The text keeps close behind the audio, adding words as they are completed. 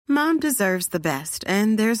Mom deserves the best,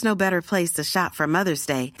 and there's no better place to shop for Mother's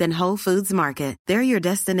Day than Whole Foods Market. They're your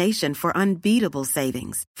destination for unbeatable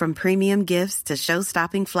savings, from premium gifts to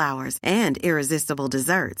show-stopping flowers and irresistible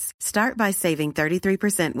desserts. Start by saving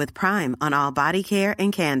 33% with Prime on all body care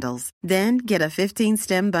and candles. Then get a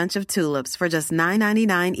 15-stem bunch of tulips for just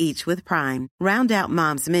 $9.99 each with Prime. Round out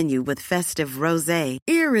Mom's menu with festive rosé,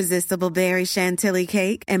 irresistible berry chantilly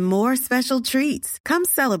cake, and more special treats. Come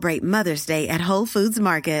celebrate Mother's Day at Whole Foods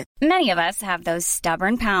Market. Many of us have those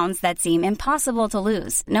stubborn pounds that seem impossible to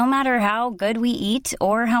lose, no matter how good we eat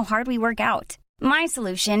or how hard we work out. My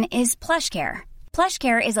solution is PlushCare.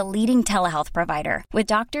 PlushCare is a leading telehealth provider with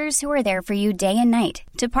doctors who are there for you day and night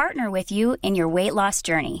to partner with you in your weight loss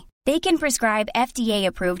journey. They can prescribe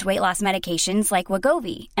FDA-approved weight loss medications like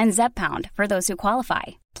Wegovy and Zepbound for those who qualify.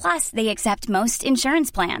 Plus, they accept most insurance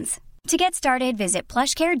plans. To get started, visit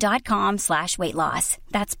plushcare.com/weightloss.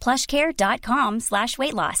 That's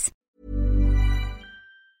plushcare.com/weightloss.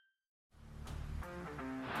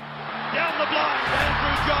 Down the blind,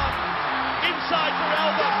 Andrew John. Inside for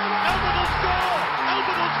Albert. Albert will score.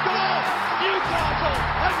 Albert will score. Newcastle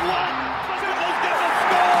have won. Sybil's going to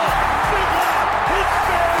score. Fiddler. It's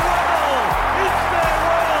farewell. It's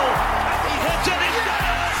farewell. He hits it. He's got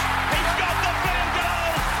it. He's got the fan goal.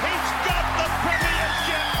 He's got the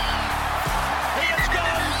premiership. He has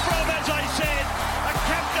gone from, as I said, a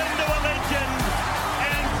captain to a legend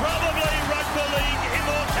and probably rugby league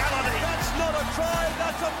immortality. That's not a try.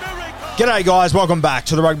 That's a miracle. G'day guys, welcome back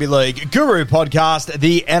to the Rugby League Guru podcast.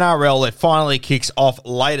 The NRL, it finally kicks off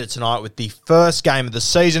later tonight with the first game of the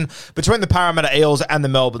season between the Parramatta Eels and the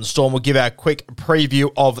Melbourne Storm. We'll give our quick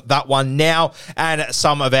preview of that one now and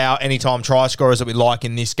some of our anytime try scorers that we like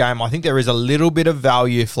in this game. I think there is a little bit of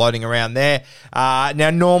value floating around there.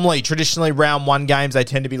 Now, normally, traditionally, round one games, they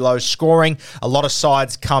tend to be low scoring. A lot of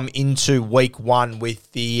sides come into week one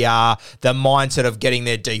with the mindset of getting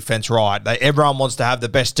their defense right. Everyone wants to have the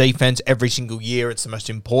best defense every single year. It's the most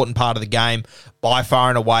important part of the game by far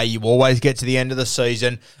and away. You always get to the end of the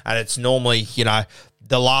season and it's normally,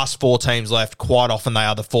 the last four teams left, quite often they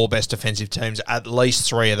are the four best defensive teams. At least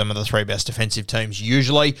three of them are the three best defensive teams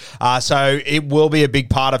usually. So it will be a big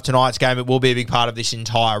part of tonight's game. It will be a big part of this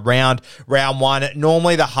entire round. Round one,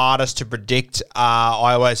 normally the hardest to predict.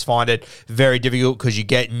 I always find it very difficult because you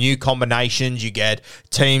get new combinations. You get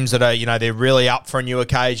teams that are, they're really up for a new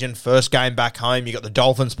occasion. First game back home, you got the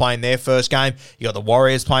Dolphins playing their first game. You got the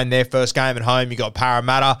Warriors playing their first game at home. You got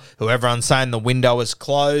Parramatta, who everyone's saying the window is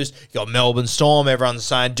closed. You got Melbourne Storm, everyone's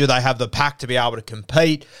saying, do they have the pack to be able to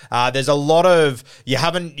compete? There's a lot of,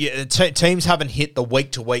 teams haven't hit the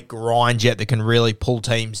week-to-week grind yet that can really pull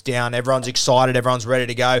teams down. Everyone's excited. Everyone's ready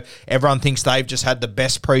to go. Everyone thinks they've just had the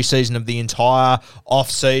best preseason of the entire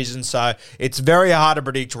off-season. So it's very hard to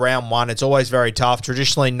predict round one. It's always very tough.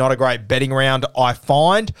 Traditionally, not a great betting round, I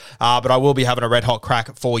find, but I will be having a red-hot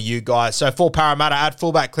crack for you guys. So for Parramatta, at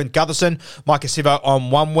fullback, Clint Gutherson, Micah Sivo on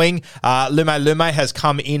one wing. Lume has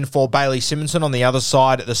come in for Bailey Simonson on the other side.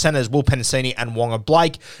 The centres, Will Penasini and Wonga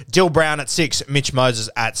Blake. Dill Brown at 6, Mitch Moses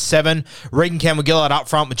at 7. Regan Campbell-Gillard up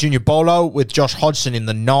front with Junior Bolo, with Josh Hodgson in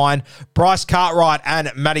the 9. Bryce Cartwright and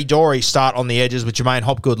Matty Dory start on the edges with Jermaine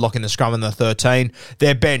Hopgood locking the scrum in the 13.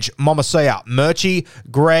 Their bench, Momosia, Murchie,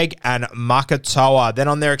 Greg and Makatoa. Then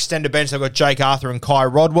on their extended bench, they've got Jake Arthur and Kai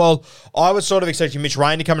Rodwell. I was sort of expecting Mitch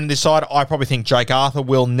Rain to come into this side. I probably think Jake Arthur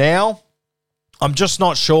will now. I'm just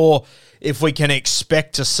not sure if we can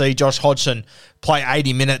expect to see Josh Hodgson play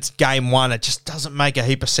 80 minutes game one. It just doesn't make a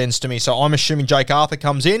heap of sense to me. So I'm assuming Jake Arthur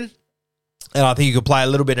comes in, and I think he could play a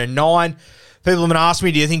little bit of 9. People have been asking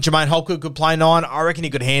me, do you think Jermaine Hopgood could play 9? I reckon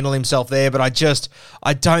he could handle himself there, but I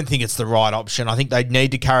don't think it's the right option. I think they'd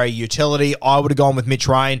need to carry utility. I would have gone with Mitch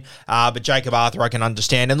Rain, but Jacob Arthur I can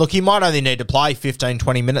understand. And look, he might only need to play 15,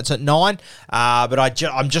 20 minutes at 9, but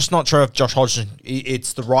I'm just not sure if Josh Hodgson,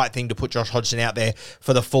 it's the right thing to put Josh Hodgson out there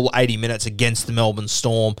for the full 80 minutes against the Melbourne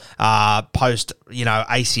Storm, post,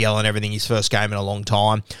 ACL and everything, his first game in a long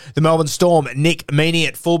time. The Melbourne Storm, Nick Meaney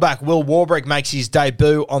at fullback. Will Warbrick makes his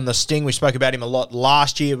debut on the Sting. We spoke about him a lot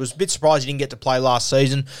last year. It was a bit surprised he didn't get to play last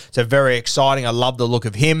season, so very exciting. I love the look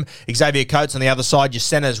of him. Xavier Coates on the other side, your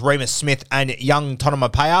centres, Remus Smith and young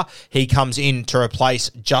Tonamapea. He comes in to replace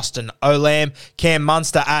Justin Olam. Cam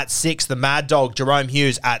Munster at 6, the Mad Dog, Jerome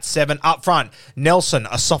Hughes at 7. Up front, Nelson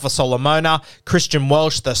Asafa Solomona, Christian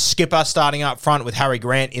Welsh, the skipper, starting up front with Harry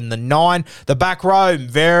Grant in the 9. The back row,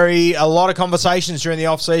 a lot of conversations during the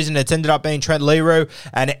off-season. It's ended up being Trent Leroux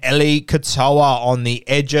and Eli Katoa on the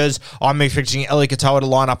edges. I'm expecting expecting Eli Katoa to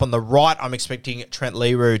line up on the right. I'm expecting Trent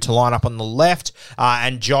Leroux to line up on the left.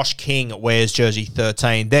 And Josh King wears jersey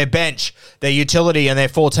 13. Their bench, their utility, and their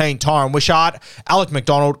 14, Tyron Wishart, Alec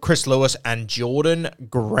McDonald, Chris Lewis, and Jordan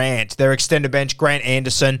Grant. Their extended bench, Grant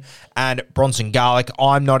Anderson and Bronson Garlick.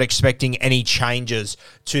 I'm not expecting any changes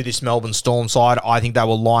to this Melbourne Storm side. I think they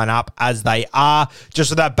will line up as they are.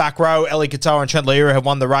 Just with that back row, Eli Katoa and Trent Leroux have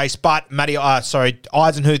won the race, but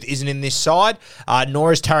Eisenhuth isn't in this side,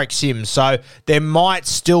 nor is Tarek Sims. So there might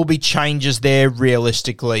still be changes there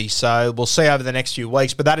realistically. So we'll see over the next few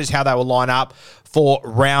weeks, but that is how they will line up for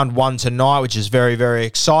round one tonight, which is very, very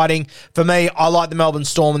exciting. For me, I like the Melbourne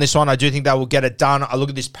Storm in this one. I do think they will get it done. I look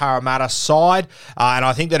at this Parramatta side, and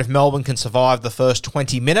I think that if Melbourne can survive the first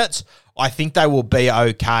 20 minutes, I think they will be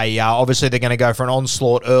okay. Obviously, they're going to go for an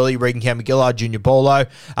onslaught early. Regan Campbell-Gillard, Junior Paulo.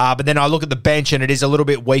 But then I look at the bench, and it is a little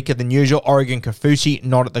bit weaker than usual. Oregon Kaufusi,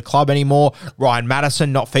 not at the club anymore. Ryan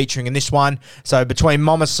Madison, not featuring in this one. So between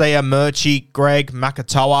Momasia, Murchie, Greg,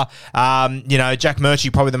 Makatoa, Jack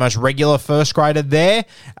Murchie, probably the most regular first grader there,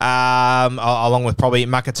 along with probably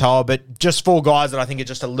Makatoa. But just four guys that I think are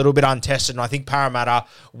just a little bit untested, and I think Parramatta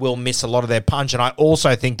will miss a lot of their punch. And I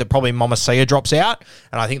also think that probably Momasia drops out,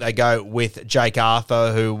 and I think they go with Jake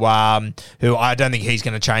Arthur, who I don't think he's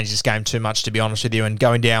going to change this game too much, to be honest with you, and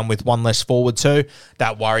going down with one less forward too,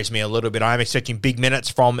 that worries me a little bit. I am expecting big minutes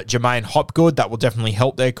from Jermaine Hopgood. That will definitely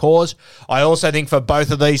help their cause. I also think for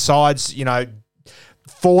both of these sides,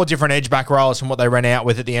 four different edge-back rollers from what they ran out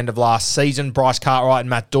with at the end of last season. Bryce Cartwright and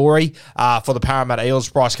Matt Doorey for the Parramatta Eels.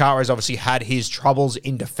 Bryce Cartwright has obviously had his troubles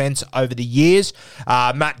in defence over the years.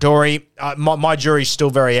 Matt Doorey, my jury's still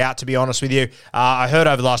very out, to be honest with you. I heard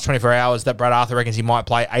over the last 24 hours that Brad Arthur reckons he might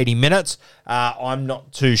play 80 minutes. I'm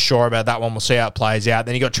not too sure about that one. We'll see how it plays out.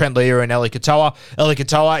 Then you got Trent Leroux and Eli Katoa. Eli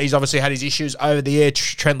Katoa, he's obviously had his issues over the year.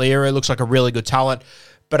 Trent Leroux looks like a really good talent.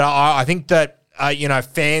 But I think that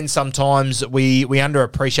fans sometimes we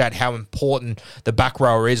underappreciate how important the back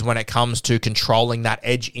rower is when it comes to controlling that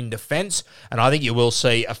edge in defence. And I think you will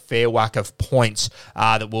see a fair whack of points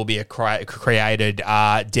that will be created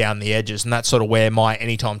down the edges. And that's sort of where my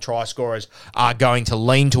anytime try scorers are going to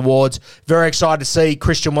lean towards. Very excited to see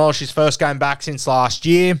Christian Welch, his first game back since last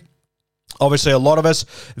year. Obviously, a lot of us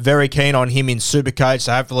very keen on him in Supercoach,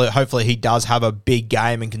 so hopefully he does have a big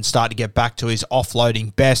game and can start to get back to his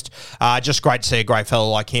offloading best. Just great to see a great fellow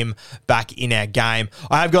like him back in our game.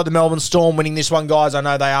 I have got the Melbourne Storm winning this one, guys. I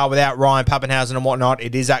know they are without Ryan Pappenhausen and whatnot.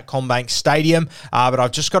 It is at CommBank Stadium, but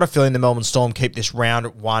I've just got a feeling the Melbourne Storm keep this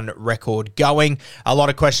round one record going. A lot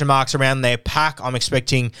of question marks around their pack. I'm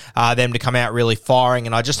expecting them to come out really firing,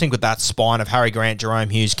 and I just think with that spine of Harry Grant, Jerome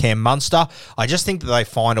Hughes, Cam Munster, I just think that they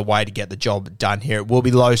find a way to get the job done here. It will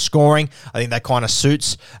be low scoring. I think that kind of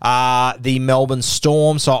suits the Melbourne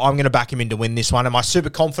Storm, so I'm going to back him in to win this one. Am I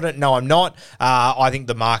super confident? No, I'm not. I think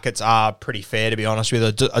the markets are pretty fair, to be honest with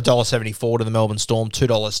you. $1.74 to the Melbourne Storm,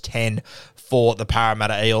 $2.10 for the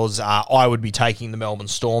Parramatta Eels. I would be taking the Melbourne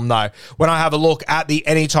Storm, though. When I have a look at the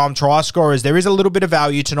anytime try scorers, there is a little bit of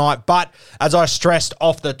value tonight, but as I stressed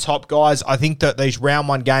off the top, guys, I think that these round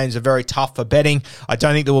one games are very tough for betting. I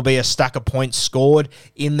don't think there will be a stack of points scored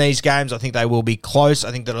in these games. I think they will be close.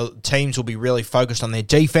 I think that teams will be really focused on their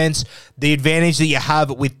defense. The advantage that you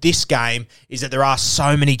have with this game is that there are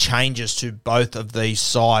so many changes to both of these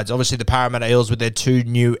sides. Obviously, the Parramatta Eels with their two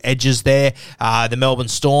new edges there. The Melbourne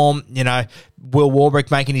Storm, Will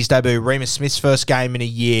Warbrick making his debut. Remus Smith's first game in a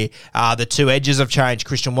year. The two edges have changed.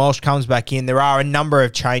 Christian Welch comes back in. There are a number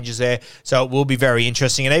of changes there, so it will be very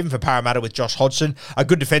interesting. And even for Parramatta with Josh Hodgson, a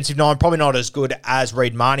good defensive nine, probably not as good as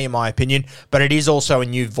Reid Marnie in my opinion, but it is also a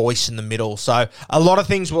new voice in the middle. So a lot of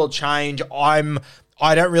things will change.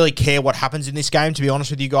 I don't really care what happens in this game, to be honest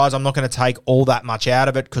with you guys. I'm not going to take all that much out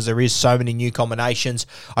of it because there is so many new combinations.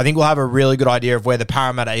 I think we'll have a really good idea of where the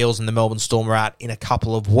Parramatta Eels and the Melbourne Storm are at in a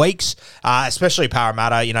couple of weeks, especially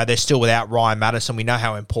Parramatta. They're still without Ryan Madison. We know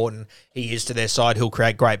how important he is to their side. He'll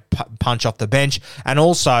create great punch off the bench. And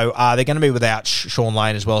also, they're going to be without Sean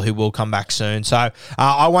Lane as well, who will come back soon. So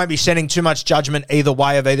I won't be sending too much judgment either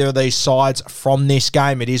way of either of these sides from this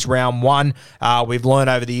game. It is round one. We've learned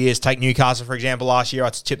over the years, take Newcastle, for example, last year. I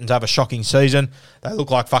tipped them to have a shocking season. They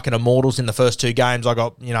look like fucking immortals in the first two games. I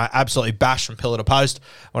got, absolutely bashed from pillar to post.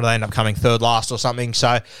 Or they end up coming third last or something.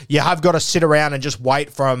 So you have got to sit around and just wait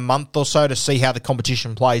for a month or so to see how the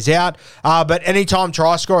competition plays out. But anytime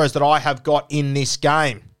try scorers that I have got in this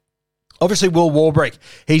game, Obviously, Will Warbrick,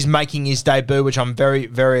 he's making his debut, which I'm very,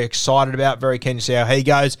 very excited about. Very keen to see how he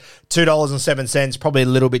goes. $2.07, probably a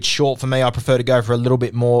little bit short for me. I prefer to go for a little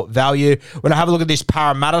bit more value. When I have a look at this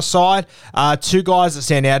Parramatta side, two guys that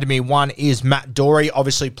stand out to me. One is Matt Doorey,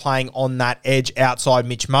 obviously playing on that edge outside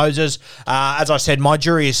Mitch Moses. As I said, my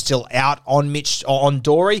jury is still out on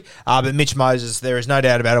Doorey, but Mitch Moses, there is no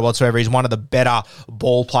doubt about it whatsoever. He's one of the better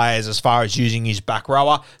ball players as far as using his back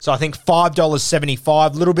rower. So I think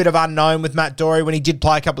 $5.75, a little bit of unknown with Matt Doorey. When he did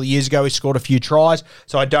play a couple of years ago, he scored a few tries,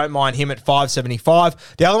 so I don't mind him at $5.75.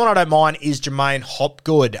 The other one I don't mind is Jermaine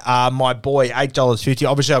Hopgood, my boy, $8.50.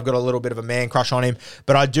 Obviously, I've got a little bit of a man crush on him,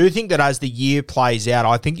 but I do think that as the year plays out,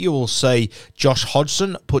 I think you will see Josh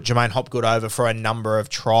Hodgson put Jermaine Hopgood over for a number of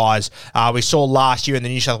tries. We saw last year in the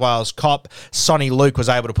New South Wales Cop, Sonny Luke was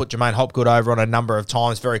able to put Jermaine Hopgood over on a number of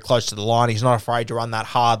times, very close to the line. He's not afraid to run that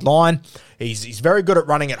hard line. He's very good at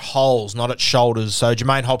running at holes, not at shoulders. So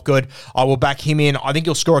Jermaine Hopgood, I will back him in. I think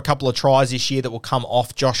he'll score a couple of tries this year that will come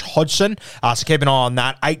off Josh Hodgson. So keep an eye on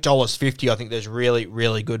that. $8.50, I think there's really,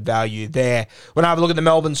 really good value there. When I have a look at the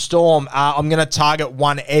Melbourne Storm, I'm going to target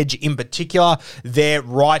one edge in particular, their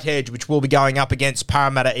right edge, which will be going up against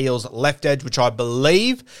Parramatta Eels' left edge, which I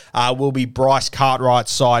believe will be Bryce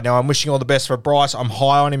Cartwright's side. Now, I'm wishing all the best for Bryce. I'm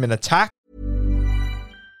high on him in attack.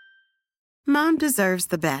 Mom deserves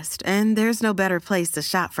the best, and there's no better place to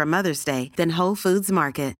shop for Mother's Day than Whole Foods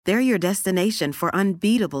Market. They're your destination for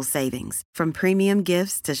unbeatable savings, from premium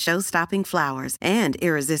gifts to show-stopping flowers and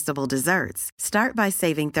irresistible desserts. Start by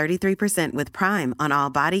saving 33% with Prime on all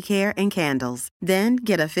body care and candles. Then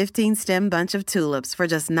get a 15-stem bunch of tulips for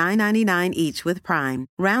just $9.99 each with Prime.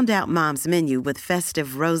 Round out Mom's menu with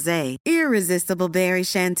festive rosé, irresistible berry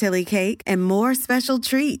chantilly cake, and more special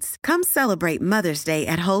treats. Come celebrate Mother's Day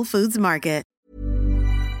at Whole Foods Market.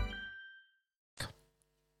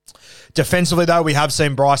 Defensively, though, we have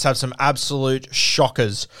seen Bryce have some absolute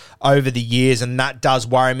shockers over the years, and that does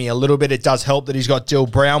worry me a little bit. It does help that he's got Dill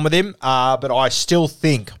Brown with him, but I still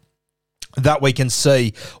think that we can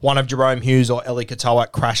see one of Jerome Hughes or Eli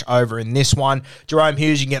Katoa crash over in this one. Jerome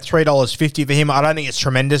Hughes, you can get $3.50 for him. I don't think it's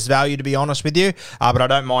tremendous value, to be honest with you, but I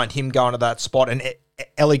don't mind him going to that spot. And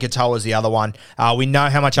Eli Katoa is the other one. We know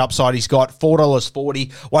how much upside he's got,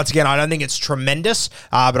 $4.40. Once again, I don't think it's tremendous,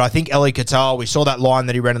 but I think Eli Katoa, we saw that line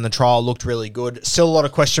that he ran in the trial, looked really good. Still a lot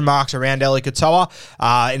of question marks around Eli Katoa.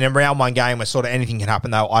 In a round one game where sort of anything can happen,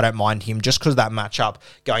 though, I don't mind him just because of that matchup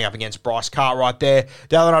going up against Bryce Cartwright there.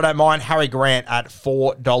 The other one I don't mind, Harry Grant at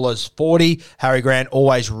 $4.40. Harry Grant,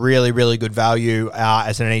 always really, really good value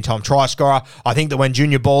as an anytime try scorer. I think that when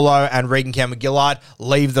Junior Borlo and Regan Campbell-Gillard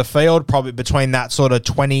leave the field, probably between that sort of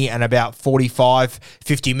 20 and about 45,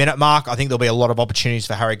 50-minute mark, I think there'll be a lot of opportunities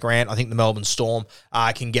for Harry Grant. I think the Melbourne Storm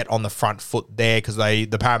can get on the front foot there because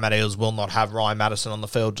the Parramatta Eels will not have Ryan Madison on the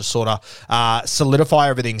field to sort of solidify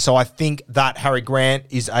everything. So I think that Harry Grant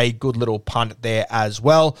is a good little punt there as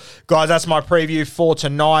well. Guys, that's my preview for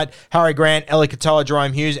tonight. Harry Grant, Eli Katoa,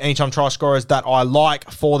 Jerome Hughes, anytime try scorers that I like.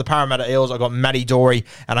 For the Parramatta Eels, I've got Matty Doorey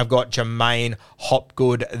and I've got Jermaine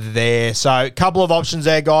Hopgood there. So a couple of options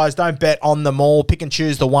there, guys. Don't bet on them all. Pick and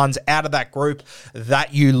choose the ones out of that group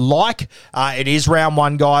that you like. It is round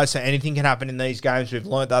one, guys, so anything can happen in these games. We've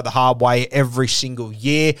learned that the hard way every single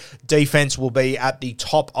year. Defense will be at the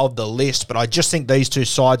top of the list, but I just think these two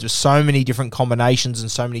sides with so many different combinations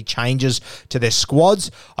and so many changes to their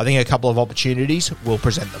squads, I think a couple of opportunities will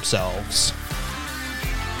present themselves.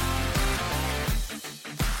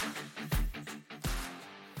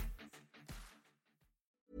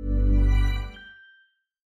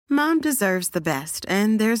 Mom deserves the best,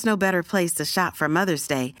 and there's no better place to shop for Mother's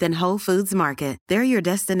Day than Whole Foods Market. They're your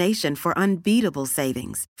destination for unbeatable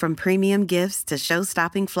savings, from premium gifts to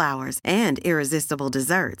show-stopping flowers and irresistible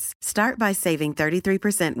desserts. Start by saving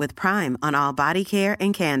 33% with Prime on all body care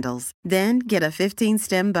and candles. Then get a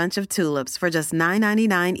 15-stem bunch of tulips for just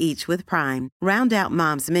 $9.99 each with Prime. Round out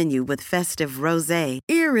Mom's menu with festive rosé,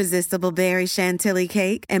 irresistible berry chantilly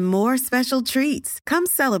cake, and more special treats. Come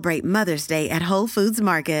celebrate Mother's Day at Whole Foods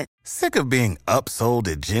Market. Sick of being upsold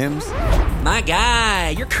at gyms? My guy,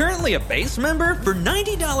 you're currently a base member? For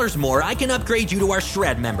 $90 more, I can upgrade you to our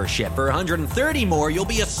Shred membership. For $130 more, you'll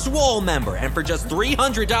be a Swole member. And for just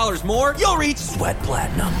 $300 more, you'll reach Sweat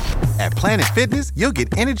Platinum. At Planet Fitness, you'll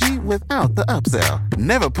get energy without the upsell.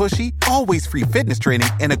 Never pushy, always free fitness training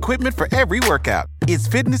and equipment for every workout. It's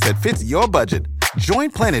fitness that fits your budget.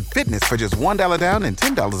 Join Planet Fitness for just $1 down and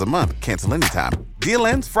 $10 a month. Cancel anytime. Deal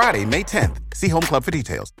ends Friday, May 10th. See Home Club for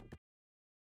details.